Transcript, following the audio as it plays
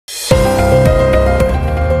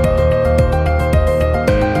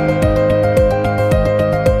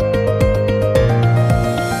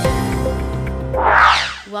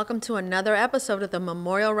to another episode of the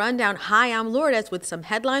Memorial Rundown. Hi, I'm Lourdes with some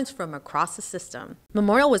headlines from across the system.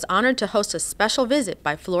 Memorial was honored to host a special visit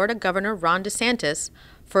by Florida Governor Ron DeSantis,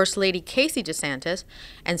 First Lady Casey DeSantis,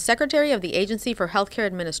 and Secretary of the Agency for Healthcare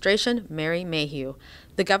Administration, Mary Mayhew.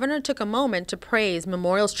 The governor took a moment to praise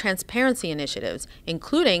Memorial's transparency initiatives,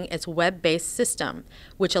 including its web-based system,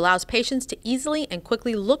 which allows patients to easily and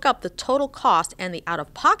quickly look up the total cost and the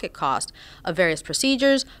out-of-pocket cost of various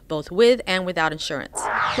procedures, both with and without insurance.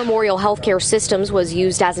 Memorial Healthcare Systems was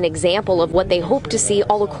used as an example of what they hope to see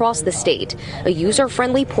all across the state, a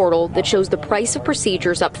user-friendly portal that shows the price of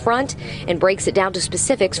procedures up front and breaks it down to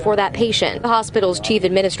specifics for that patient. The hospital's chief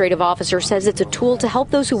administrative officer says it's a tool to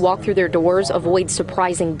help those who walk through their doors avoid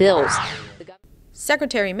surprising bills.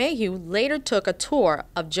 Secretary Mayhew later took a tour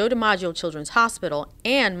of DiMaggio Children's Hospital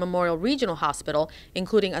and Memorial Regional Hospital,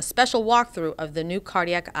 including a special walkthrough of the new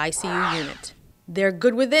cardiac ICU unit. They're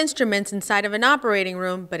good with instruments inside of an operating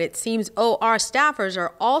room, but it seems OR staffers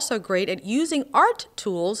are also great at using art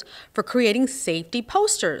tools for creating safety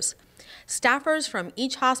posters. Staffers from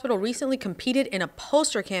each hospital recently competed in a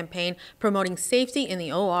poster campaign promoting safety in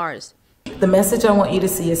the ORs. The message I want you to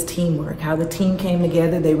see is teamwork, how the team came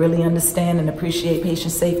together. They really understand and appreciate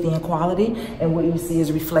patient safety and quality, and what you see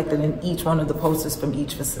is reflected in each one of the posters from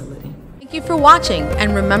each facility. Thank you for watching,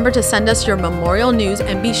 and remember to send us your Memorial news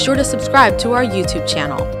and be sure to subscribe to our YouTube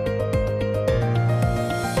channel.